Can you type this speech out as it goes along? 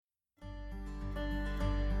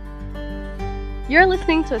You're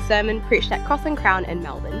listening to a sermon preached at Cross and Crown in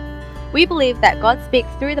Melbourne. We believe that God speaks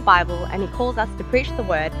through the Bible and He calls us to preach the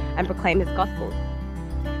Word and proclaim His gospel.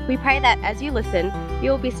 We pray that as you listen,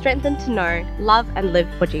 you will be strengthened to know, love and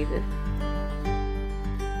live for Jesus.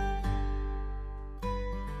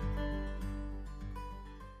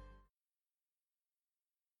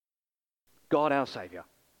 God our Saviour,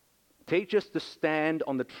 teach us to stand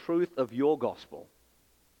on the truth of your gospel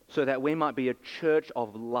so that we might be a church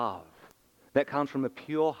of love that comes from a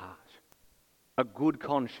pure heart, a good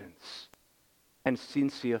conscience, and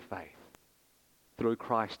sincere faith through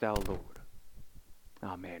Christ our Lord.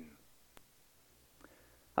 Amen.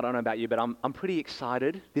 I don't know about you, but I'm pretty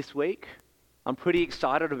excited this week. I'm pretty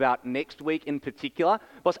excited about next week in particular.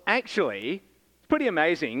 But actually, it's pretty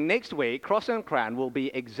amazing. Next week, Cross and Crown will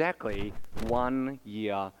be exactly 1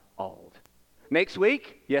 year old. Next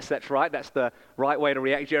week, yes, that's right. That's the right way to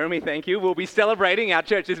react, Jeremy. Thank you. We'll be celebrating our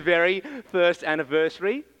church's very first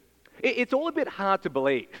anniversary. It's all a bit hard to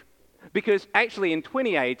believe because actually in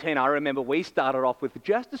 2018, I remember we started off with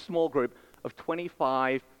just a small group of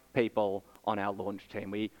 25 people on our launch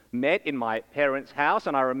team. We met in my parents' house,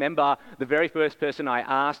 and I remember the very first person I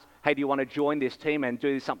asked, hey, do you want to join this team and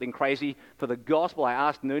do something crazy for the gospel? I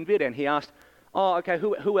asked Noonvid, and he asked, oh, okay,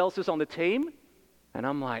 who else is on the team? And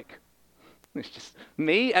I'm like, it's just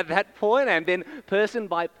me at that point. And then person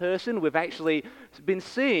by person, we've actually been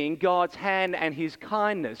seeing God's hand and His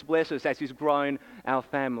kindness bless us as He's grown our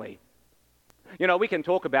family. You know, we can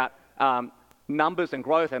talk about numbers and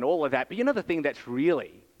growth and all of that, but you know the thing that's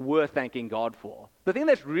really worth thanking God for? The thing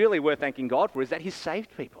that's really worth thanking God for is that He's saved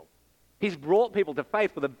people. He's brought people to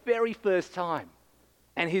faith for the very first time.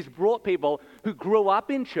 And He's brought people who grew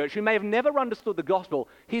up in church, who may have never understood the gospel,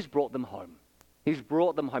 He's brought them home. He's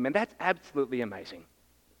brought them home, and that's absolutely amazing.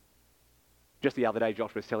 Just the other day,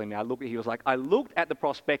 Josh was telling me, he was like, I looked at the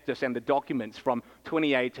prospectus and the documents from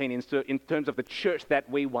 2018 in terms of the church that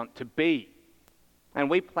we want to be. And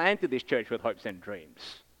we planted this church with hopes and dreams.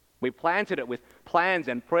 We planted it with plans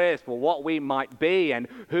and prayers for what we might be and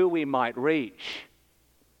who we might reach.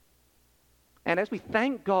 And as we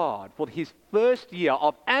thank God for His first year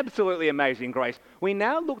of absolutely amazing grace, we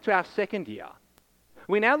now look to our second year.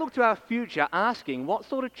 We now look to our future asking, what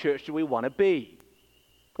sort of church do we want to be?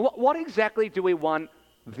 What exactly do we want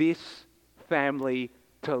this family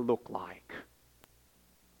to look like?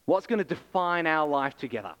 What's going to define our life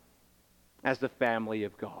together as the family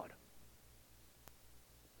of God?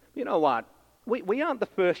 You know what? We aren't the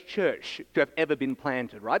first church to have ever been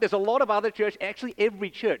planted, right? There's a lot of other churches. Actually, every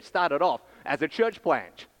church started off as a church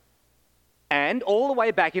plant. And all the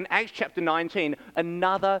way back in Acts chapter 19,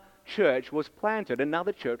 another church was planted.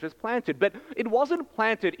 But it wasn't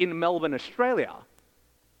planted in Melbourne, Australia.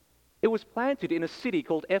 It was planted in a city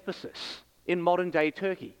called Ephesus in modern-day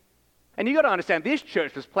Turkey. And you've got to understand, this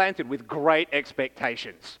church was planted with great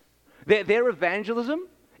expectations. Their evangelism,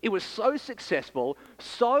 it was so successful,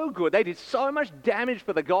 so good, they did so much damage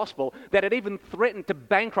for the gospel that it even threatened to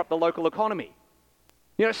bankrupt the local economy.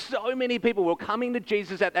 You know, so many people were coming to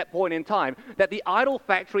Jesus at that point in time that the idol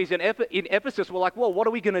factories in Ephesus were like, well, what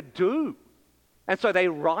are we going to do? And so they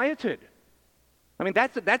rioted. I mean,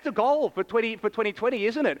 that's a goal for 2020,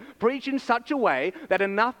 isn't it? Preach in such a way that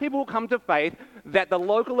enough people will come to faith that the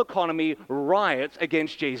local economy riots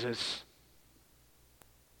against Jesus.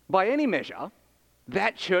 By any measure,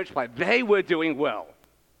 that church plant, they were doing well.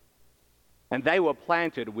 And they were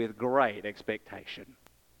planted with great expectation.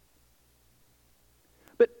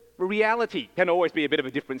 Reality can always be a bit of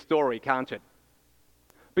a different story, can't it?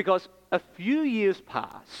 Because a few years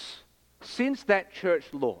pass since that church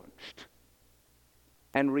launched,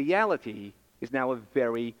 and reality is now a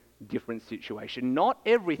very different situation. Not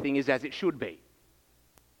everything is as it should be.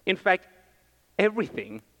 In fact,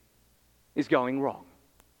 everything is going wrong.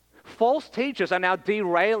 False teachers are now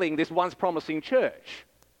derailing this once promising church.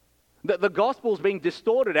 The gospel is being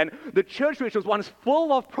distorted, and the church which was once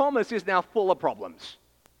full of promise is now full of problems.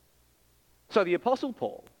 So the Apostle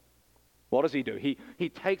Paul, what does he do? He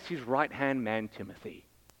takes his right-hand man, Timothy,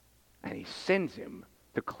 and he sends him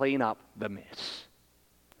to clean up the mess.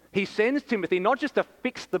 He sends Timothy not just to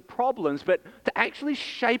fix the problems, but to actually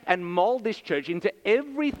shape and mold this church into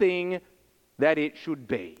everything that it should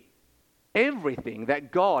be. Everything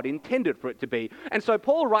that God intended for it to be. And so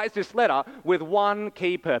Paul writes this letter with one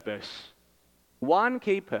key purpose. One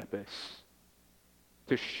key purpose.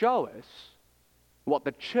 To show us what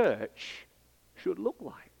the church should look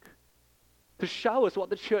like. To show us what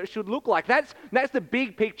the church should look like. That's the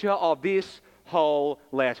big picture of this whole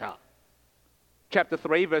letter. Chapter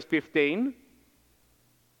 3, verse 15.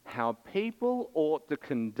 How people ought to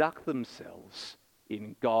conduct themselves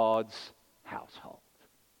in God's household.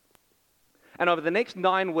 And over the next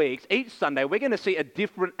 9 weeks, each Sunday, we're going to see a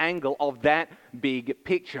different angle of that big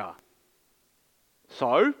picture.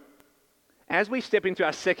 So, as we step into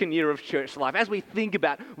our second year of church life, as we think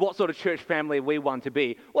about what sort of church family we want to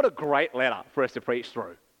be, what a great letter for us to preach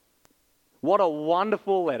through. What a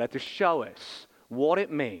wonderful letter to show us what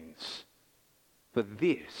it means for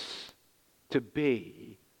this to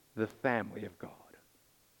be the family of God.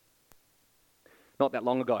 Not that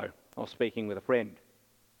long ago, I was speaking with a friend.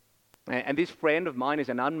 And this friend of mine is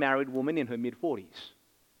an unmarried woman in her mid-40s.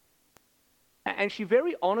 And she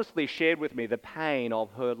very honestly shared with me the pain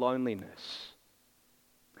of her loneliness.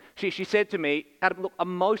 She said to me, Adam, look,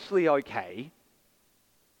 I'm mostly okay,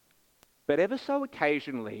 but ever so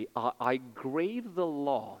occasionally I grieve the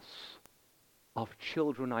loss of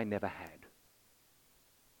children I never had.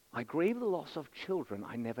 I grieve the loss of children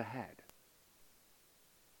I never had.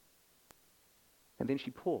 And then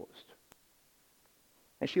she paused.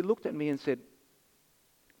 And she looked at me and said,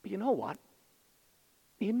 but you know what?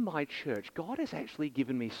 In my church, God has actually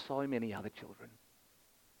given me so many other children.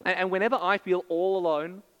 And whenever I feel all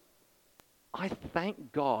alone, I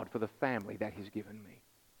thank God for the family that He's given me.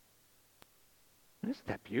 Isn't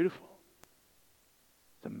that beautiful?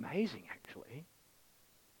 It's amazing, actually.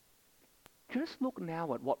 Just look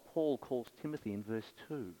now at what Paul calls Timothy in verse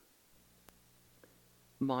 2.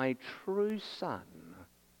 My true son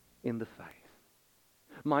in the faith.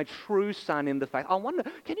 My true son in the faith. I wonder,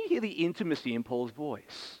 can you hear the intimacy in Paul's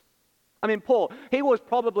voice? I mean, Paul, he was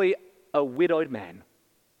probably a widowed man.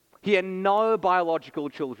 He had no biological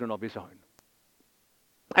children of his own.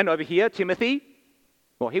 And over here, Timothy,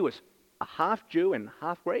 well, he was a half Jew and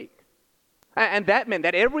half Greek. And that meant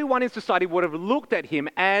that everyone in society would have looked at him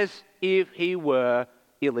as if he were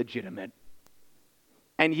illegitimate.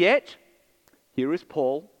 And yet, here is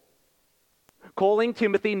Paul, calling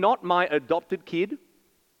Timothy not my adopted kid,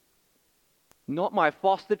 not my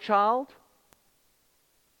foster child,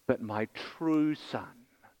 but my true son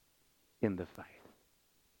in the faith.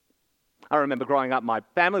 I remember growing up, my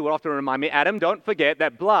family would often remind me, Adam, don't forget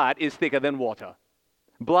that blood is thicker than water.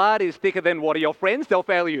 Blood is thicker than water. Your friends, they'll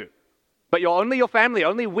fail you. But only your family,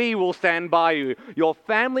 only we will stand by you. Your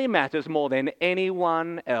family matters more than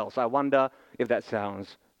anyone else. I wonder if that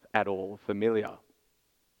sounds at all familiar.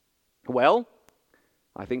 Well,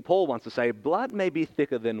 I think Paul wants to say blood may be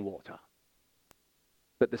thicker than water,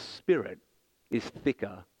 but the Spirit is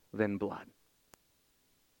thicker than blood.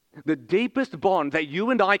 The deepest bond that you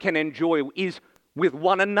and I can enjoy is with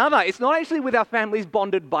one another. It's not actually with our families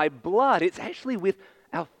bonded by blood. It's actually with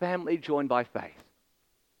our family joined by faith.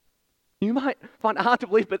 You might find it hard to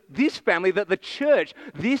believe, but this family, that the church,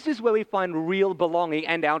 this is where we find real belonging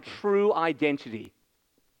and our true identity.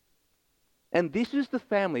 And this is the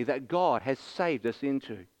family that God has saved us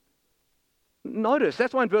into. Notice,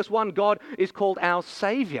 that's why in verse 1, God is called our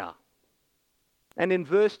Savior. And in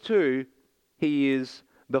verse 2, He is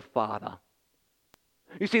the Father.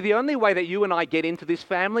 You see, the only way that you and I get into this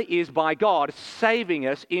family is by God saving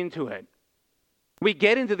us into it. We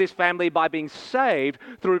get into this family by being saved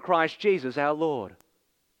through Christ Jesus our Lord.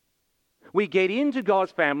 We get into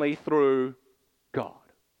God's family through God.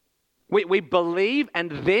 We believe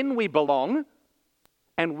and then we belong,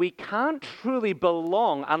 and we can't truly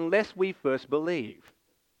belong unless we first believe.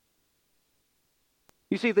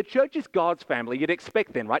 You see, the church is God's family. You'd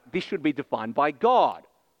expect then, right? This should be defined by God.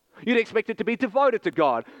 You'd expect it to be devoted to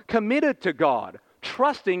God, committed to God,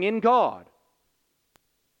 trusting in God.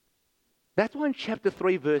 That's why in chapter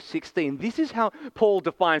 3, verse 16, this is how Paul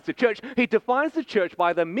defines the church. He defines the church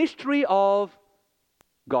by the mystery of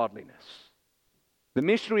godliness. The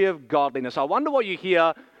mystery of godliness. I wonder what you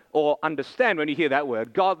hear or understand when you hear that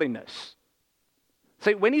word, godliness.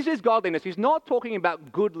 See, when he says godliness, he's not talking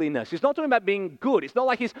about goodliness. He's not talking about being good. It's not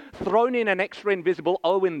like he's thrown in an extra invisible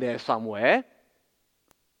O in there somewhere.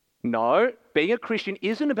 No, being a Christian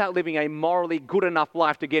isn't about living a morally good enough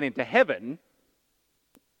life to get into heaven.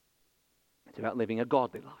 It's about living a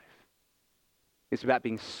godly life. It's about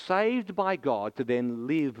being saved by God to then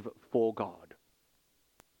live for God.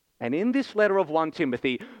 And in this letter of 1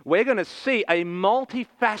 Timothy, we're going to see a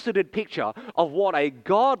multifaceted picture of what a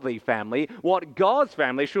godly family, what God's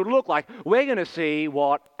family should look like. We're going to see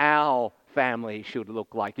what our family should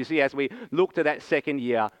look like. You see, as we look to that second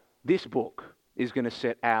year, this book is going to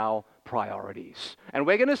set our priorities. And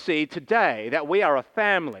we're going to see today that we are a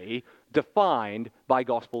family defined by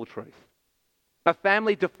gospel truth. A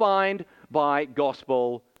family defined by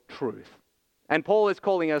gospel truth. And Paul is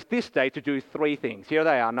calling us this day to do 3 things. Here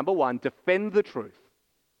they are. Number 1, defend the truth.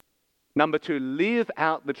 Number 2, live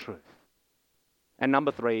out the truth. And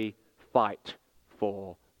number 3, fight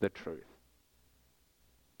for the truth.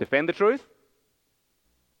 Defend the truth,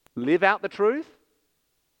 live out the truth,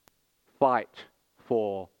 fight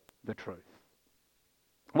for the truth.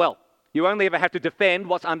 Well, you only ever have to defend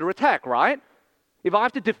what's under attack, right? If I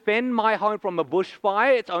have to defend my home from a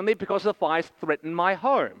bushfire, it's only because the fires threaten my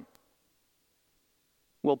home.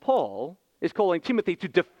 Well, Paul is calling Timothy to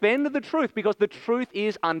defend the truth because the truth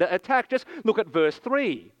is under attack. Just look at verse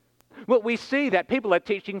 3. Well, we see that people are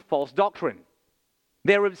teaching false doctrine.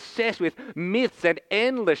 They're obsessed with myths and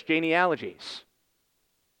endless genealogies.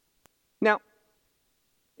 Now,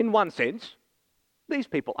 in one sense, these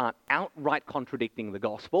people aren't outright contradicting the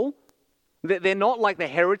gospel. They're not like the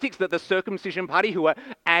heretics, the circumcision party who are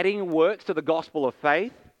adding works to the gospel of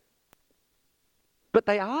faith. But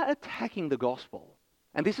they are attacking the gospel.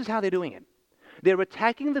 And this is how they're doing it. They're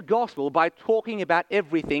attacking the gospel by talking about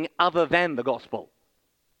everything other than the gospel.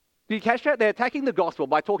 Do you catch that? They're attacking the gospel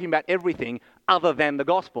by talking about everything other than the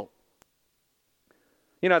gospel.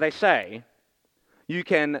 You know, they say you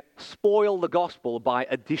can spoil the gospel by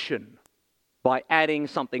addition, by adding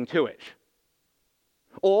something to it.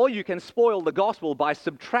 Or you can spoil the gospel by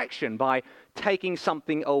subtraction, by taking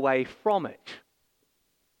something away from it.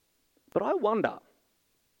 But I wonder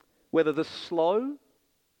whether the slow,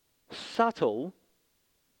 subtle,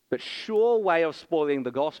 but sure way of spoiling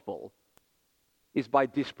the gospel is by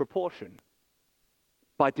disproportion,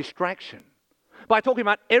 by distraction, by talking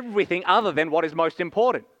about everything other than what is most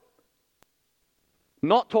important.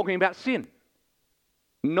 Not talking about sin,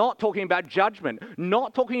 not talking about judgment,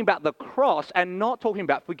 not talking about the cross, and not talking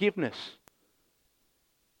about forgiveness.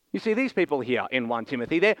 You see, these people here in 1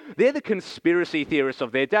 Timothy, they're the conspiracy theorists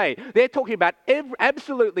of their day. They're talking about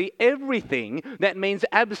absolutely everything that means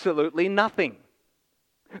absolutely nothing.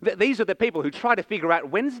 These are the people who try to figure out,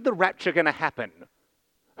 when's the rapture going to happen?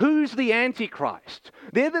 Who's the Antichrist?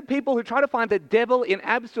 They're the people who try to find the devil in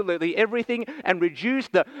absolutely everything and reduce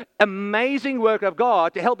the amazing work of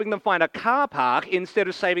God to helping them find a car park instead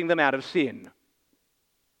of saving them out of sin.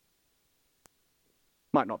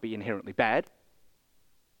 Might not be inherently bad,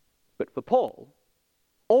 but for Paul,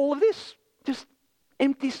 all of this, just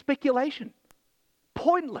empty speculation.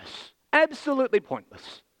 Pointless, absolutely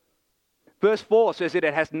pointless. Verse 4 says that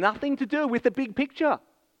it has nothing to do with the big picture.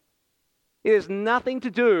 It has nothing to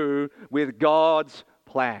do with God's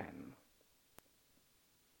plan.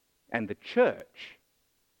 And the church,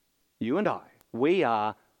 you and I, we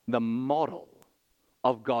are the model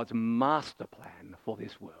of God's master plan for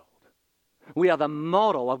this world. We are the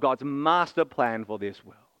model of God's master plan for this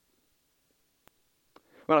world.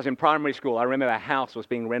 When I was in primary school, I remember our house was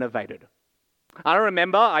being renovated.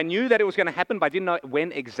 I knew that it was going to happen, but I didn't know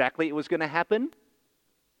when exactly it was going to happen.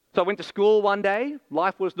 So I went to school one day,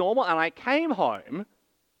 life was normal, and I came home,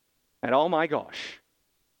 and oh my gosh,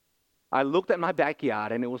 I looked at my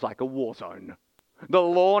backyard and it was like a war zone. The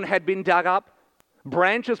lawn had been dug up,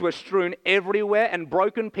 branches were strewn everywhere, and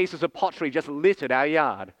broken pieces of pottery just littered our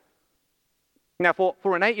yard. Now,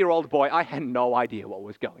 for an 8-year-old boy, I had no idea what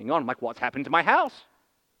was going on. I'm like, what's happened to my house?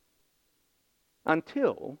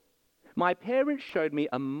 Until my parents showed me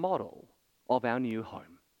a model of our new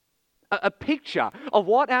home. A picture of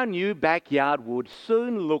what our new backyard would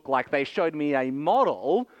soon look like. They showed me a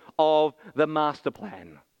model of the master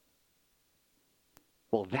plan.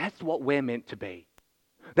 Well, that's what we're meant to be.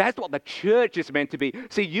 That's what the church is meant to be.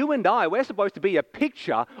 See, you and I, we're supposed to be a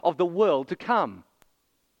picture of the world to come.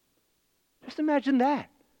 Just imagine that.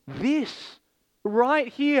 This, right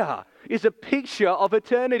here, is a picture of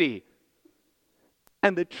eternity.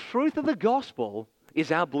 And the truth of the gospel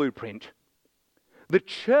is our blueprint. The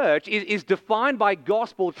church is defined by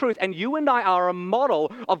gospel truth, and you and I are a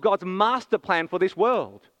model of God's master plan for this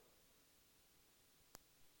world.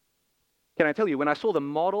 Can I tell you, when I saw the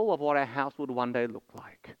model of what our house would one day look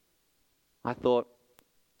like, I thought,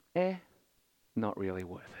 not really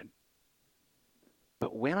worth it.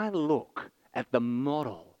 But when I look at the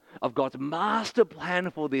model of God's master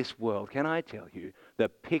plan for this world, can I tell you, the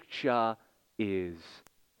picture is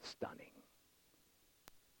stunning.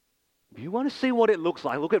 If you want to see what it looks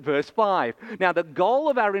like, look at verse 5. Now, the goal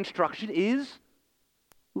of our instruction is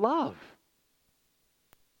love.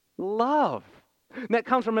 Love. And that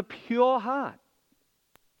comes from a pure heart,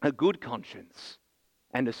 a good conscience,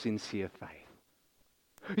 and a sincere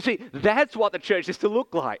faith. You see, that's what the church is to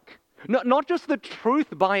look like. Not just the truth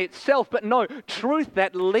by itself, but no, truth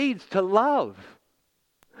that leads to love.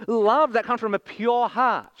 Love that comes from a pure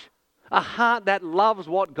heart, a heart that loves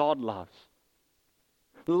what God loves.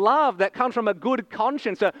 Love that comes from a good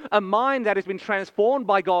conscience, a mind that has been transformed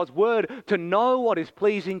by God's word to know what is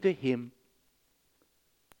pleasing to Him.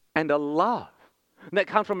 And a love that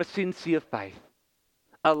comes from a sincere faith,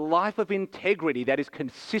 a life of integrity that is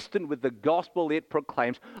consistent with the gospel it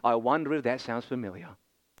proclaims. I wonder if that sounds familiar.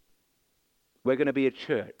 We're going to be a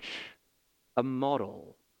church, a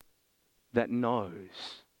model that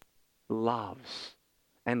knows, loves,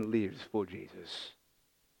 and lives for Jesus.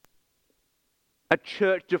 A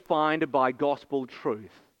church defined by gospel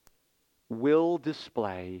truth will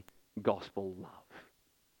display gospel love.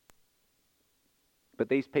 But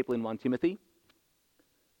these people in 1 Timothy,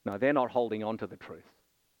 no, they're not holding on to the truth.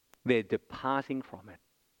 They're departing from it.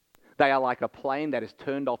 They are like a plane that has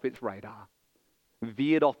turned off its radar,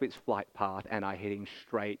 veered off its flight path, and are heading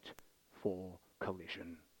straight for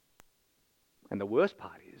collision. And the worst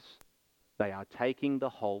part is, they are taking the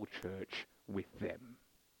whole church with them.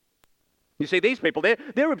 You see, these people,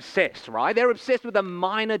 they're obsessed, right? They're obsessed with the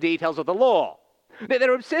minor details of the law.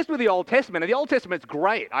 They're obsessed with the Old Testament, and the Old Testament's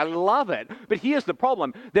great. I love it. But here's the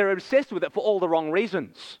problem. They're obsessed with it for all the wrong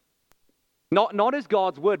reasons. Not as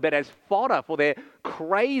God's word, but as fodder for their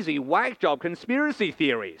crazy whack job conspiracy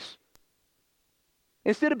theories.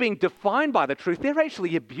 Instead of being defined by the truth, they're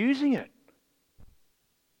actually abusing it.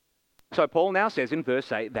 So Paul now says in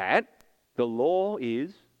verse 8 that the law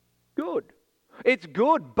is good. It's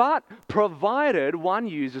good, but provided one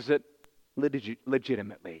uses it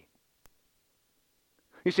legitimately.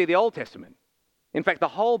 You see, the Old Testament, in fact, the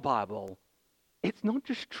whole Bible, it's not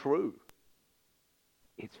just true.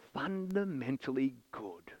 It's fundamentally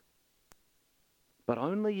good. But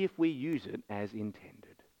only if we use it as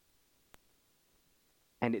intended.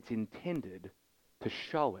 And it's intended to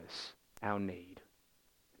show us our need.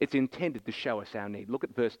 It's intended to show us our need. Look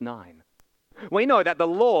at verse 9. We know that the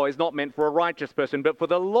law is not meant for a righteous person, but for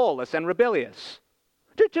the lawless and rebellious.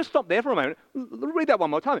 Just stop there for a moment. Read that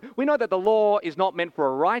one more time. We know that the law is not meant for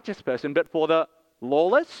a righteous person, but for the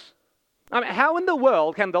lawless. I mean, how in the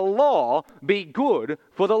world can the law be good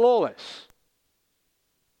for the lawless?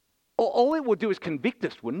 All it would do is convict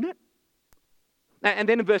us, wouldn't it? And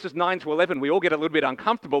then in verses 9 to 11, we all get a little bit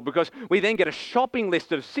uncomfortable because we then get a shopping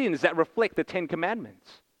list of sins that reflect the 10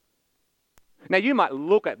 Commandments. Now, you might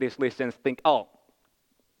look at this list and think, oh,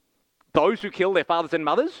 those who kill their fathers and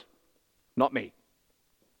mothers? Not me.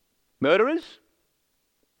 Murderers?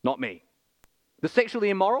 Not me. The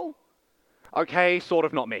sexually immoral? Okay, sort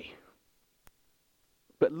of not me.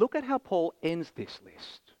 But look at how Paul ends this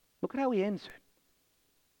list. Look at how he ends it.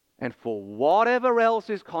 And for whatever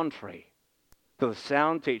else is contrary to the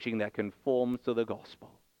sound teaching that conforms to the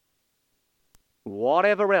gospel.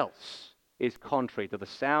 Whatever else is contrary to the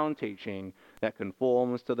sound teaching that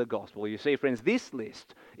conforms to the gospel. You see, friends, this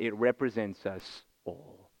list, it represents us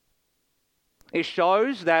all. It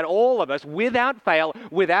shows that all of us, without fail,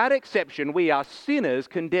 without exception, we are sinners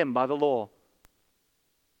condemned by the law.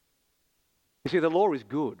 You see, the law is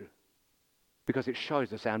good because it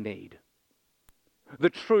shows us our need. The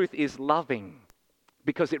truth is loving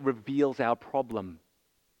because it reveals our problem.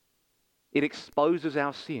 It exposes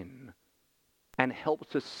our sin and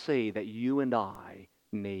helps us see that you and I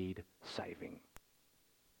need saving.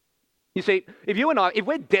 You see, if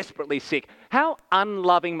we're desperately sick, how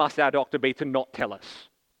unloving must our doctor be to not tell us?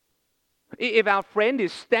 If our friend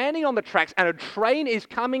is standing on the tracks and a train is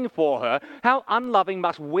coming for her, how unloving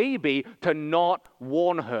must we be to not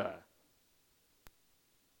warn her?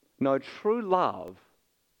 No, true love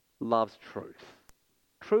loves truth.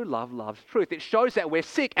 True love loves truth. It shows that we're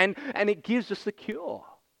sick and it gives us the cure.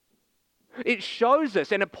 It shows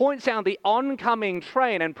us and it points out the oncoming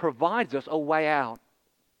train and provides us a way out.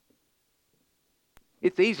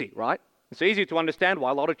 It's easy, right? It's easy to understand why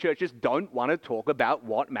a lot of churches don't want to talk about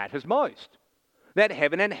what matters most. That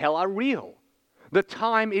heaven and hell are real. The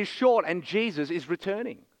time is short and Jesus is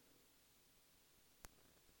returning.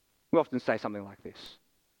 We often say something like this.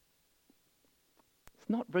 It's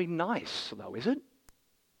not very nice, though, is it?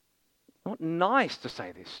 Not nice to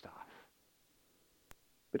say this stuff.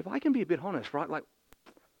 But if I can be a bit honest, right, like,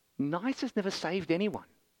 nice has never saved anyone.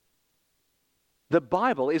 The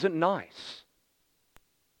Bible isn't nice.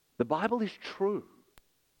 The Bible is true.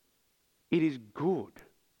 It is good.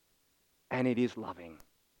 And it is loving.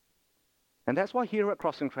 And that's why here at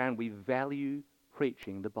Cross and Crown we value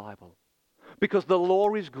preaching the Bible. Because the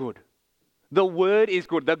law is good. The word is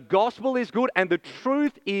good. The gospel is good. And the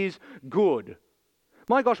truth is good.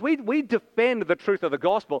 My gosh, we defend the truth of the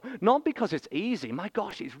gospel not because it's easy. My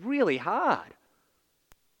gosh, it's really hard.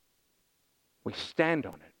 We stand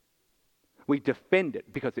on it. We defend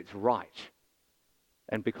it because it's right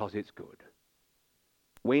and because it's good.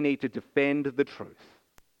 We need to defend the truth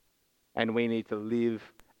and we need to live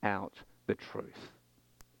out the truth.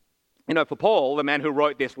 You know, for Paul, the man who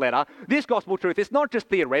wrote this letter, this gospel truth is not just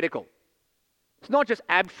theoretical. It's not just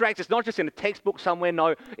abstract. It's not just in a textbook somewhere.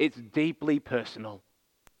 No, it's deeply personal.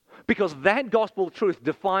 Because that gospel truth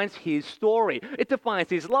defines his story. It defines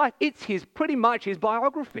his life. It's pretty much his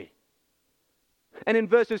biography. And in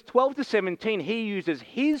verses 12 to 17, he uses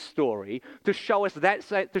his story to show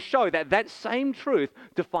that same truth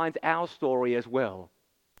defines our story as well.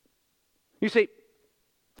 You see,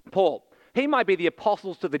 Paul, he might be the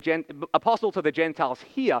apostle to the Gentiles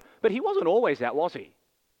here, but he wasn't always that, was he?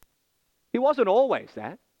 He wasn't always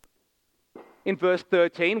that. In verse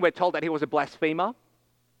 13, we're told that he was a blasphemer,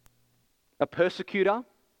 a persecutor,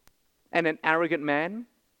 and an arrogant man.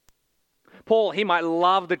 Paul, he might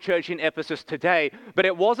love the church in Ephesus today, but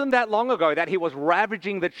it wasn't that long ago that he was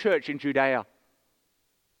ravaging the church in Judea.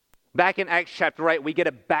 Back in Acts chapter 8, we get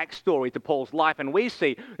a backstory to Paul's life, and we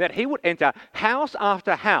see that he would enter house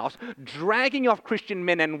after house, dragging off Christian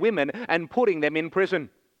men and women and putting them in prison.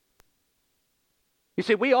 You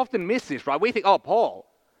see, we often miss this, right? We think, oh, Paul,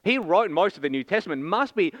 he wrote most of the New Testament,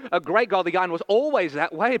 must be a great godly guy and was always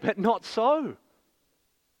that way, but not so.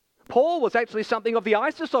 Paul was actually something of the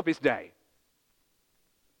ISIS of his day,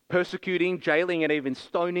 persecuting, jailing, and even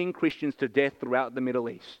stoning Christians to death throughout the Middle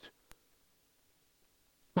East.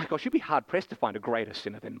 My gosh, you'd be hard-pressed to find a greater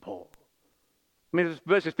sinner than Paul. I mean,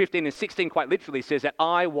 verses 15 and 16 quite literally says that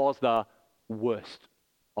I was the worst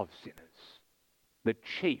of sinners, the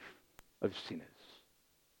chief of sinners.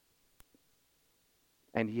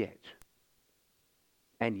 And yet,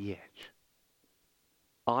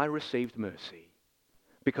 I received mercy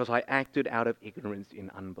because I acted out of ignorance in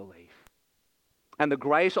unbelief. And the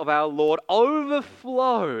grace of our Lord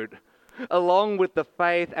overflowed along with the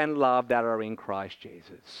faith and love that are in Christ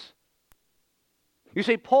Jesus. You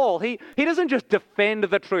see, Paul, he doesn't just defend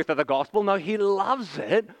the truth of the gospel. No, he loves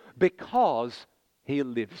it because he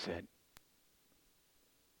lives it.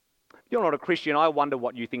 If you're not a Christian, I wonder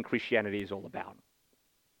what you think Christianity is all about.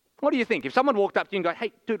 What do you think? If someone walked up to you and go,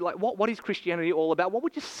 hey, dude, like, what is Christianity all about? What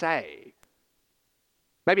would you say?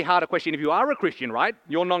 Maybe a harder question if you are a Christian, right?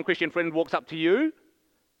 Your non-Christian friend walks up to you.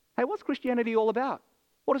 Hey, what's Christianity all about?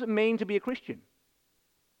 What does it mean to be a Christian?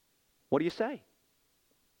 What do you say?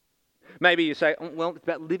 Maybe you say, well, it's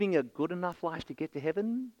about living a good enough life to get to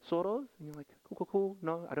heaven, sort of. And you're like, cool.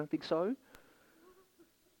 No, I don't think so.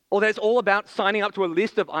 Or that it's all about signing up to a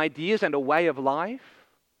list of ideas and a way of life.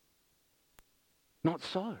 Not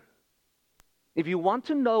so. If you want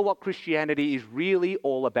to know what Christianity is really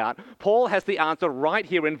all about, Paul has the answer right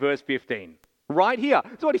here in verse 15. Right here.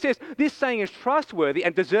 That's what he says. This saying is trustworthy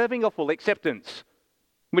and deserving of full acceptance,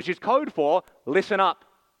 which is code for listen up.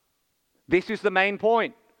 This is the main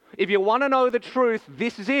point. If you want to know the truth,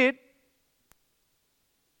 this is it.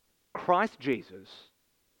 Christ Jesus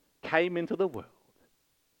came into the world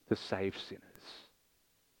to save sinners.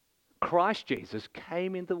 Christ Jesus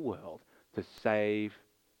came into the world to save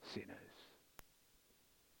sinners.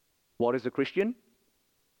 What is a Christian?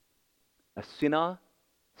 A sinner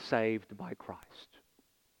saved by Christ.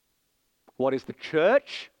 What is the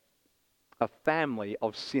church? A family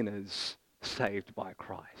of sinners saved by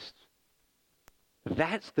Christ.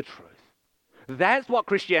 That's the truth. That's what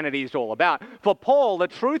Christianity is all about. For Paul, the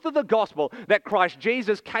truth of the gospel that Christ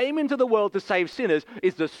Jesus came into the world to save sinners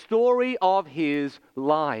is the story of his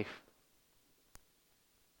life.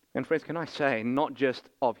 And friends, can I say, not just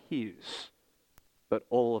of his, but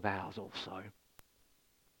all of ours also.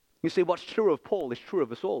 You see, what's true of Paul is true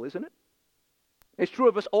of us all, isn't it? It's true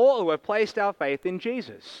of us all who have placed our faith in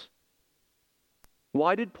Jesus.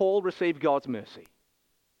 Why did Paul receive God's mercy?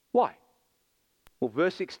 Why? Well,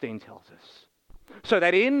 verse 16 tells us. So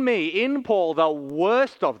that in me, in Paul, the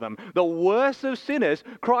worst of them, the worst of sinners,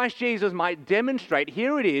 Christ Jesus might demonstrate,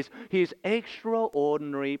 here it is, his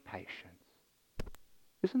extraordinary patience.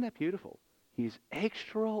 Isn't that beautiful? His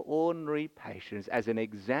extraordinary patience as an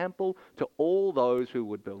example to all those who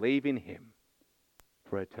would believe in him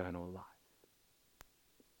for eternal life.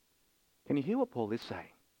 Can you hear what Paul is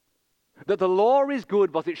saying? That the law is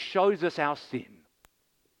good because it shows us our sin.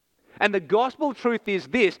 And the gospel truth is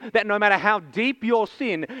this, that no matter how deep your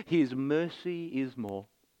sin, his mercy is more.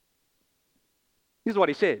 This is what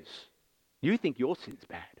he says. You think your sin's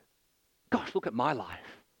bad. Gosh, look at my life.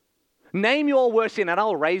 Name your worst sin and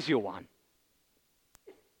I'll raise you one.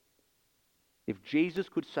 If Jesus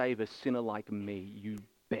could save a sinner like me, you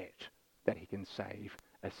bet that he can save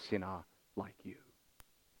a sinner like you.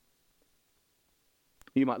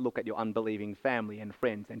 You might look at your unbelieving family and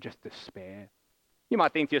friends and just despair. You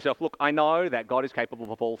might think to yourself, look, I know that God is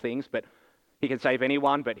capable of all things, but he can save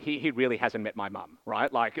anyone, but he really hasn't met my mum,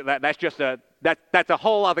 right? Like, that's a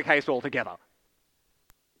whole other case altogether.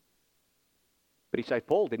 But he saved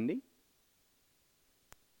Paul, didn't he?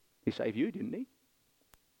 He saved you, didn't he?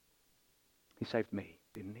 He saved me,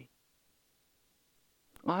 didn't he?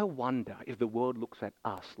 I wonder if the world looks at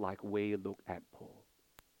us like we look at Paul.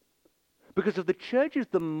 Because if the church is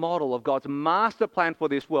the model of God's master plan for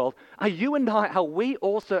this world, are we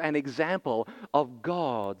also an example of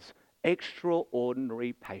God's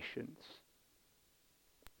extraordinary patience?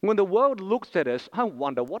 When the world looks at us, I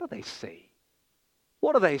wonder, what do they see?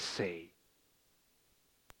 What do they see?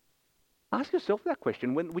 Ask yourself that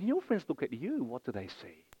question. When your friends look at you, what do they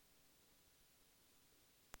see?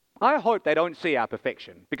 I hope they don't see our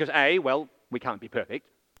perfection, because A, well, we can't be perfect.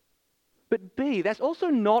 But B, that's also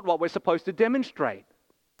not what we're supposed to demonstrate.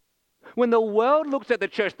 When the world looks at the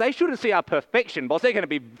church, they shouldn't see our perfection, because they're going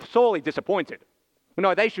to be sorely disappointed.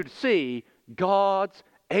 No, they should see God's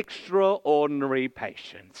extraordinary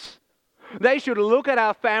patience. They should look at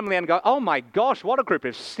our family and go, oh my gosh, what a group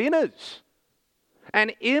of sinners.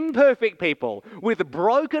 And imperfect people with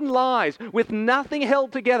broken lives, with nothing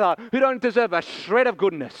held together, who don't deserve a shred of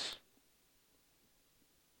goodness.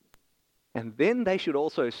 And then they should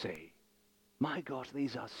also see, my gosh,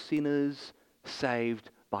 these are sinners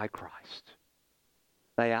saved by Christ.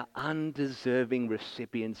 They are undeserving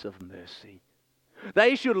recipients of mercy.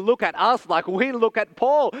 They should look at us like we look at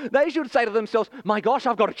Paul. They should say to themselves, my gosh,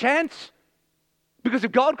 I've got a chance. Because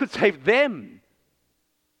if God could save them,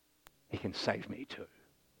 He can save me too.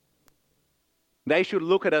 They should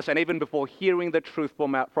look at us, and even before hearing the truth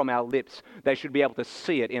from our lips, they should be able to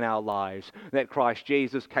see it in our lives, that Christ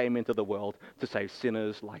Jesus came into the world to save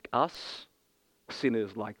sinners like us,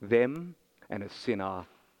 sinners like them, and a sinner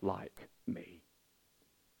like me.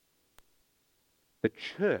 The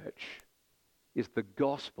church is the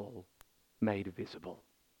gospel made visible.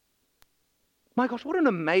 My gosh, what an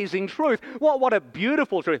amazing truth. What a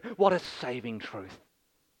beautiful truth. What a saving truth.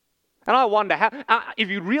 And I wonder, how, if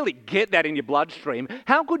you really get that in your bloodstream,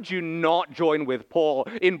 how could you not join with Paul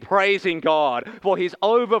in praising God for His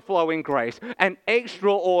overflowing grace and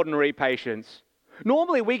extraordinary patience?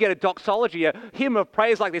 Normally we get a doxology, a hymn of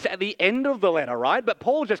praise like this at the end of the letter, right? But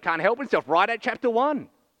Paul just can't help himself right at chapter 1.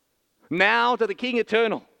 Now to the King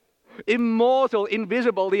eternal, immortal,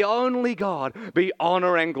 invisible, the only God, be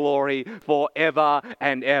honor and glory forever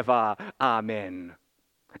and ever. Amen.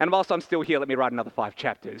 And whilst I'm still here, let me write another 5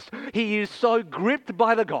 chapters. He is so gripped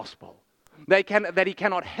by the gospel that he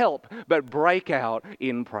cannot help but break out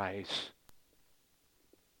in praise.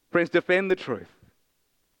 Friends, defend the truth,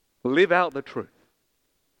 live out the truth,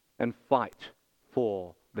 and fight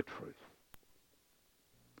for the truth.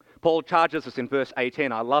 Paul charges us in verse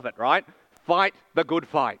 18. I love it, right? Fight the good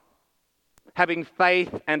fight, having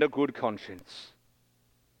faith and a good conscience.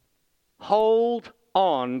 Hold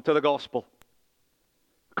on to the gospel.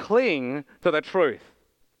 Cling to the truth.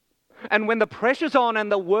 And when the pressure's on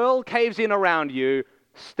and the world caves in around you,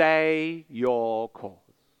 stay your course.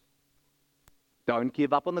 Don't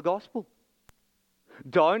give up on the gospel.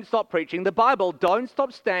 Don't stop preaching the Bible. Don't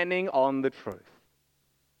stop standing on the truth.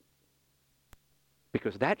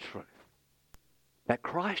 Because that truth, that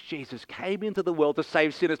Christ Jesus came into the world to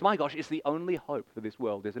save sinners, my gosh, is the only hope for this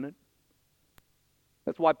world, isn't it?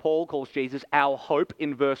 That's why Paul calls Jesus our hope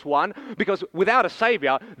in verse 1, because without a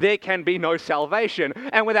Savior, there can be no salvation.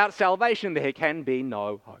 And without salvation, there can be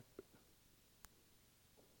no hope.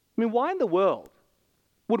 I mean, why in the world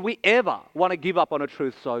would we ever want to give up on a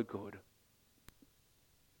truth so good?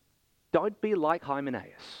 Don't be like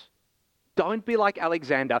Hymenaeus. Don't be like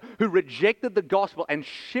Alexander, who rejected the gospel and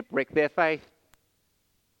shipwrecked their faith.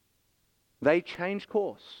 They changed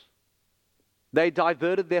course. They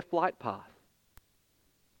diverted their flight path.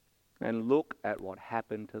 And look at what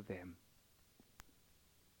happened to them.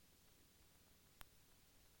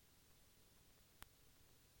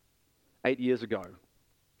 Eight years ago,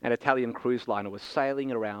 an Italian cruise liner was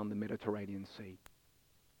sailing around the Mediterranean Sea.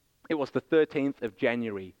 It was the 13th of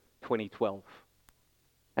January, 2012.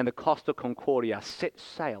 And the Costa Concordia set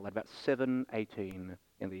sail at about 7:18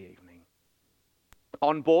 in the evening.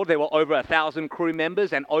 On board, there were over 1,000 crew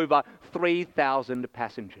members and over 3,000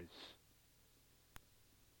 passengers.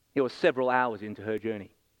 It was several hours into her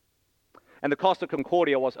journey. And the Costa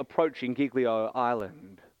Concordia was approaching Giglio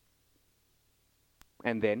Island.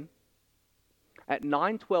 And then, at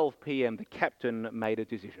 9:12 p.m., the captain made a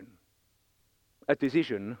decision. A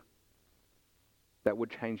decision that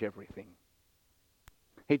would change everything.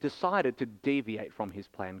 He decided to deviate from his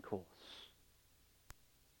planned course.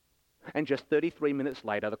 And just 33 minutes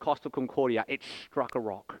later, the Costa Concordia, it struck a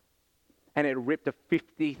rock. And it ripped a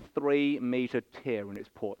 53-meter tear in its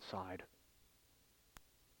port side.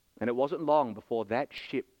 And it wasn't long before that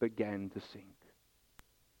ship began to sink.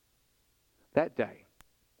 That day,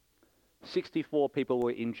 64 people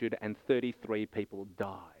were injured and 33 people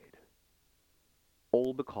died.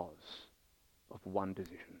 All because of one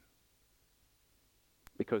decision.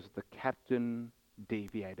 Because the captain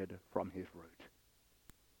deviated from his route.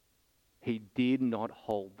 He did not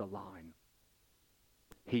hold the line.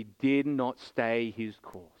 He did not stay his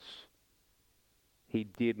course. He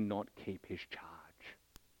did not keep his charge.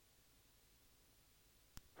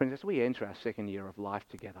 Friends, as we enter our second year of life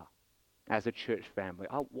together as a church family,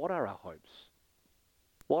 what are our hopes?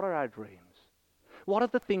 What are our dreams? What are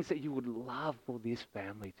the things that you would love for this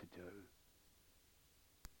family to do?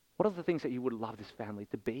 What are the things that you would love this family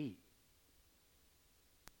to be?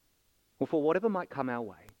 Well, for whatever might come our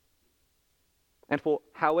way, and for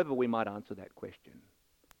however we might answer that question,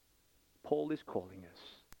 Paul is calling us,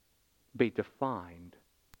 be defined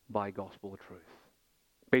by gospel truth.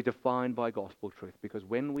 Be defined by gospel truth, because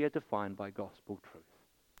when we are defined by gospel truth,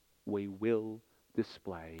 we will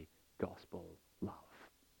display gospel love.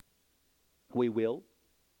 We will,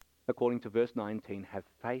 according to verse 19, have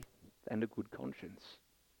faith and a good conscience.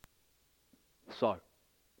 So,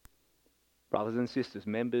 brothers and sisters,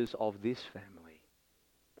 members of this family,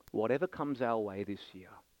 whatever comes our way this year,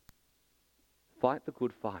 fight the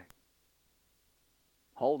good fight.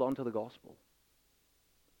 Hold on to the gospel.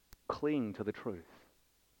 Cling to the truth.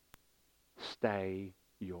 Stay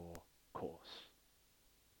your course.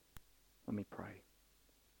 Let me pray.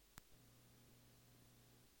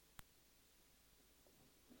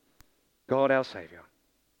 God, our Saviour,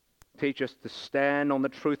 teach us to stand on the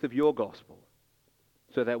truth of your gospel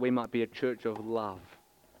so that we might be a church of love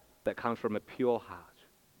that comes from a pure heart,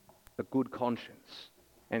 a good conscience,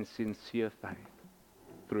 and sincere faith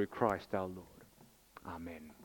through Christ our Lord. Amen.